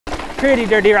pretty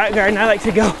dirty rock garden. I like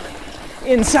to go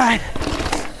inside.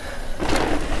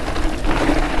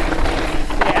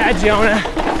 Yeah, Jonah.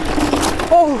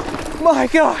 Oh my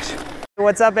gosh.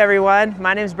 What's up, everyone?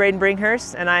 My name is Braydon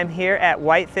Bringhurst, and I'm here at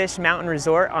Whitefish Mountain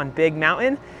Resort on Big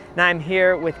Mountain. And I'm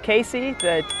here with Casey,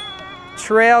 the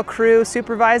trail crew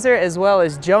supervisor, as well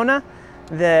as Jonah,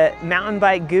 the mountain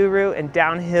bike guru and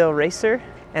downhill racer.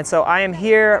 And so I am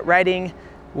here riding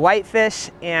Whitefish,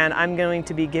 and I'm going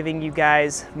to be giving you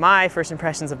guys my first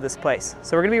impressions of this place.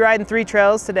 So we're gonna be riding 3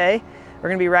 trails today. We're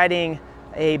gonna be riding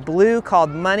a blue called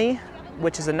Money,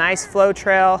 which is a nice flow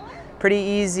trail, pretty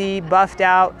easy, buffed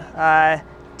out,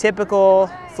 typical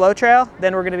flow trail.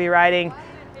 Then we're gonna be riding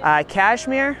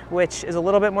Cashmere, which is a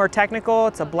little bit more technical.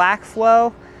 It's a black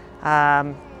flow,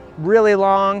 really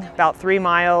long, about 3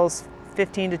 miles,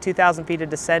 15 to 2,000 feet of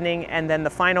descending. And then the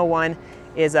final one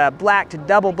is a black to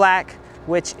double black,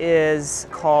 which is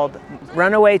called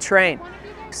Runaway Train.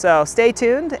 So stay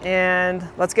tuned and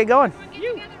let's get going.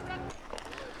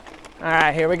 All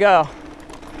right, here we go.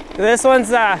 This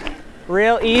one's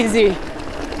real easy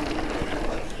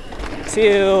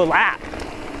to lap,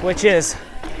 which is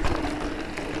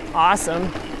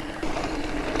awesome.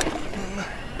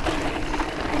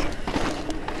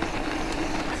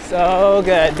 So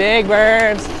good, big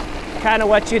berms, kind of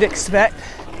what you'd expect.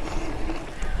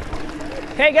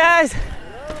 Hey guys,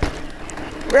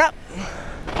 we're up.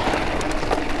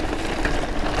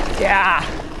 Yeah.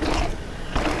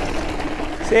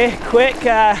 See,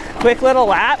 quick little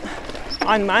lap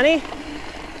on Money,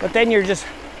 but then you're just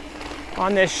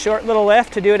on this short little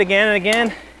lift to do it again and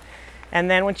again. And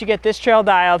then once you get this trail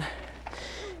dialed,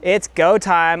 it's go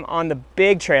time on the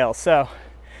big trails. So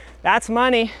that's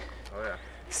Money. Oh yeah.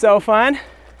 So fun.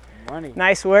 Money.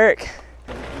 Nice work.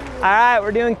 All right,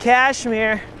 we're doing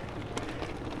Cashmere.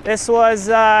 This was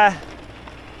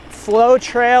Flow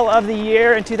Trail of the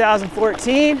Year in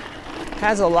 2014.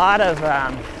 Has a lot of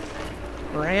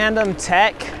random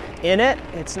tech in it.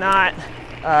 It's not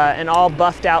an all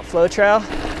buffed out flow trail.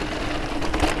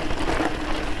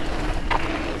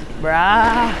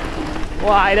 Brah,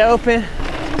 wide open.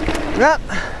 Up.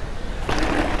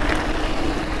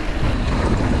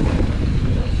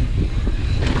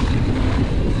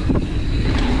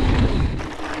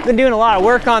 Been doing a lot of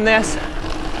work on this.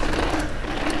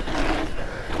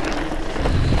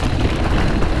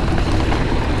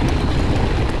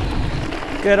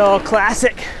 Good old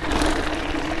classic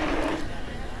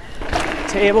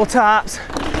tabletops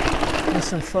with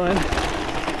some fun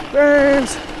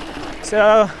berms.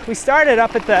 So we started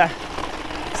up at the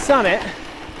summit.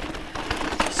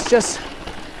 It's just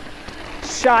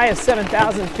shy of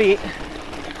 7,000 feet.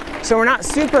 So we're not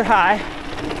super high,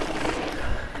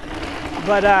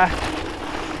 but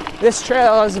this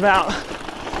trail is about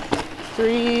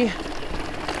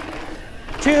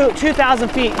 2,000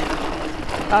 feet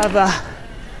of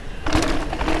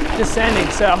descending,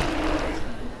 so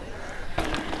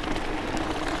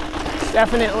it's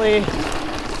definitely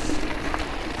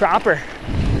proper.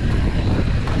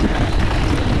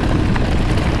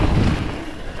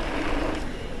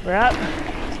 We're up,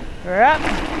 we're up,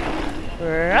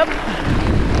 we're up.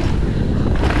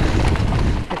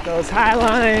 Hit those high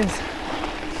lines.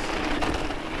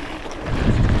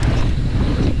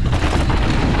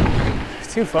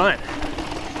 It's too fun.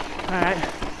 All right.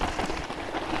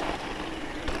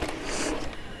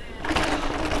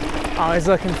 Always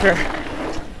looking for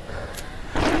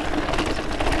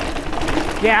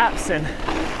gaps and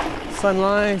fun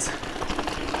lines.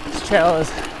 This trail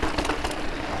has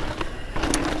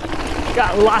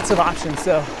got lots of options,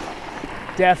 so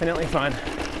definitely fun.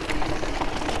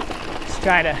 Just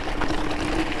try to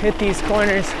hit these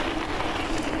corners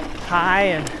high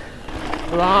and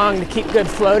long to keep good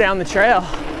flow down the trail.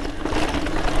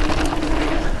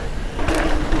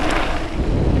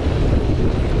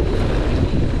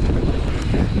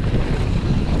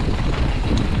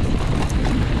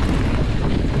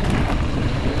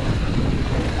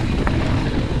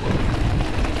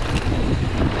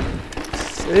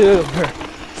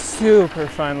 Super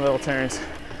fun little turns.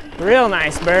 Real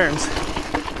nice berms.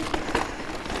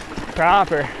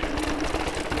 Proper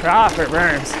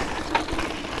berms.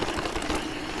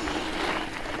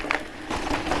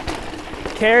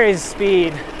 Carries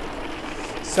speed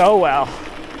so well.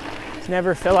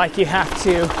 Never feel like you have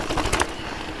to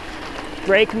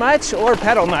brake much or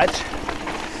pedal much.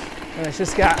 And it's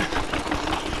just got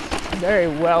very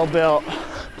well built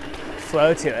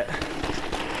flow to it.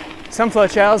 Some flow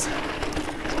trails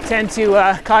tend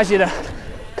to cause you to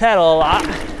pedal a lot,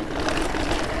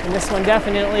 and this one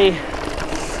definitely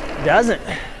doesn't.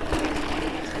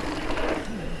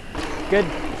 Good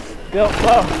built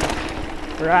flow.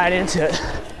 right into it.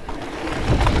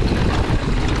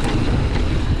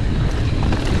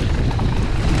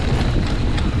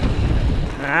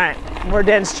 All right, more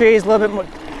dense trees, a little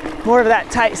bit more of that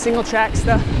tight single track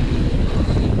stuff.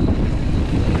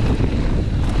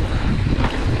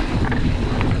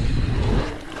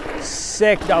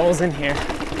 Sick doubles in here,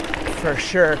 for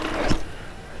sure.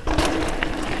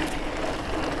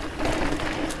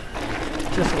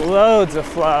 Just loads of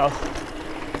flow.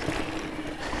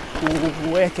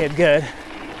 Wicked good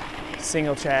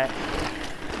single track.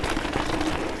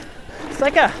 It's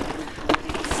like a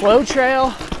flow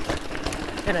trail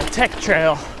and a tech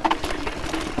trail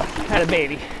had a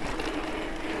baby.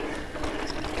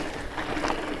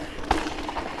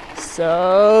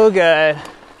 So good.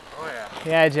 Oh yeah.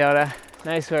 Yeah, Jonah.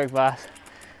 Nice work, boss.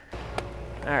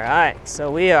 All right,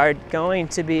 so we are going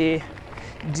to be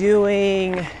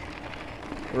doing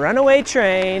runaway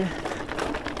train,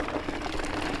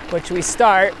 which we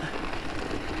start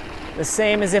the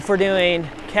same as if we're doing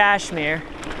Kashmir.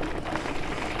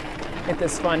 Hit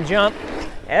this fun jump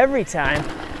every time.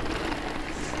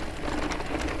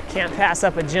 Can't pass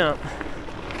up a jump.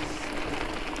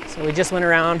 So we just went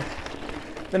around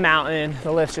the mountain.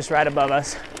 The lift's just right above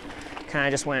us. Kind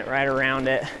of just went right around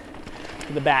it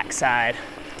to the back side.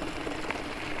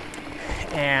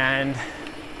 And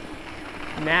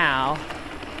now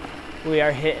we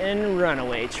are hitting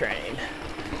runaway train.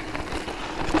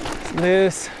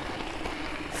 Loose,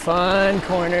 fun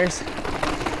corners.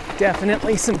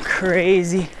 Definitely some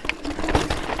crazy.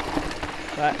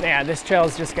 But man, this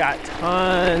trail's just got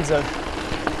tons of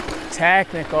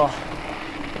technical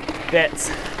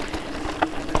bits.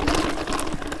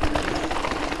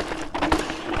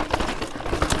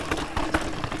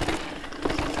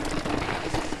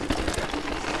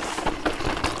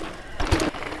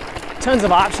 Tons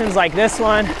of options like this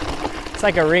one. It's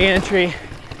like a re-entry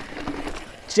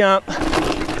jump.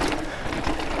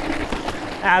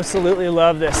 Absolutely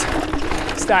love this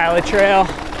style of trail.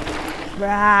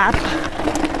 Wrap.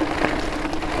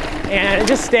 And it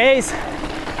just stays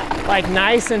like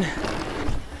nice and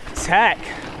tech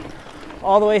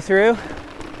all the way through.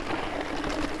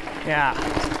 Yeah,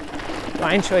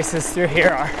 line choices through here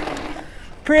are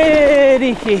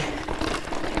pretty key.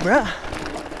 Bruh.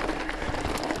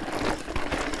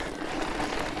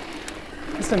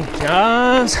 Some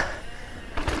jumps.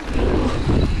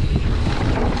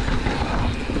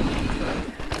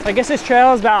 I guess this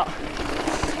trail is about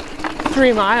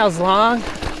 3 miles long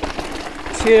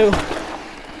to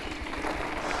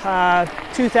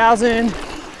 2,000,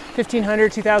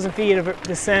 1,500, 2,000 feet of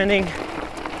descending.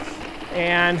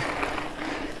 And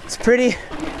it's pretty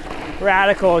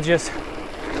radical, just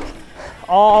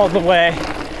all the way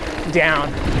down.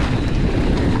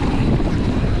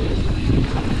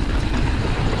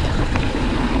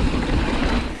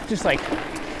 Just like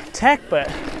tech,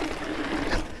 but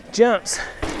jumps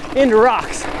into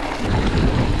rocks.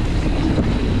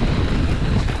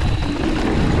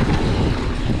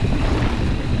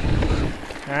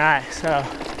 All right, so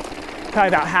probably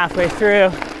about halfway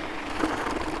through,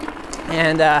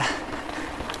 and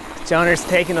Jonah's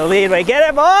taking the lead. Wait, get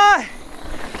it, boy!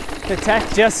 The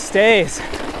tech just stays.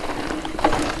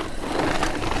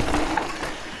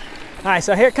 All right,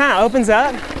 so here it kind of opens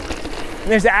up, and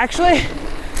there's actually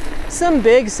some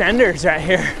big senders right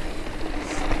here.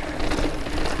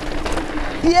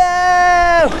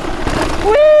 Yo!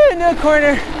 Woo! Into a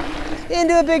corner,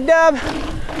 into a big dub,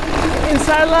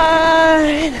 inside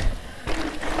line.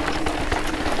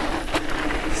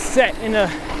 Set in a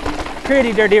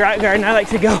pretty dirty rock garden. I like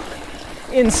to go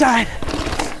inside.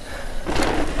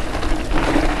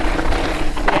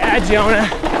 Yeah, Jonah.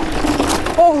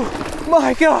 Oh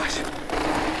my gosh.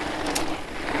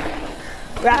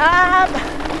 Wrap.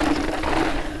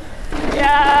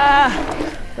 Yeah.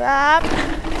 Wrap.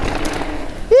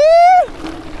 Woo.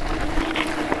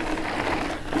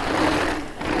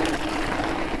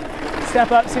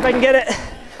 Step up, see if I can get it.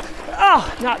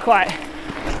 Oh, not quite.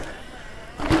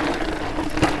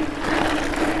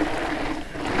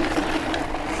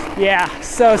 Yeah,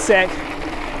 so sick.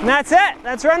 And that's it.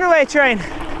 That's runaway train.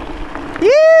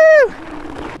 Woo!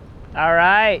 All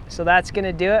right, so that's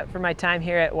gonna do it for my time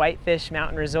here at Whitefish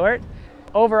Mountain Resort.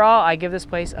 Overall, I give this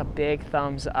place a big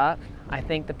thumbs up. I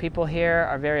think the people here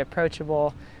are very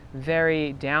approachable,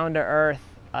 very down to earth.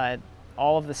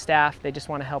 All of the staff, they just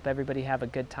want to help everybody have a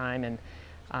good time. And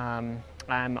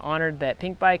I'm honored that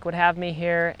Pinkbike would have me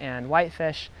here and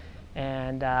Whitefish.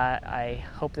 And I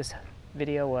hope this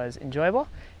video was enjoyable.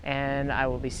 And I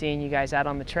will be seeing you guys out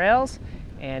on the trails.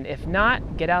 And if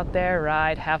not, get out there,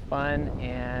 ride, have fun,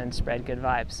 and spread good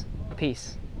vibes.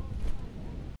 Peace.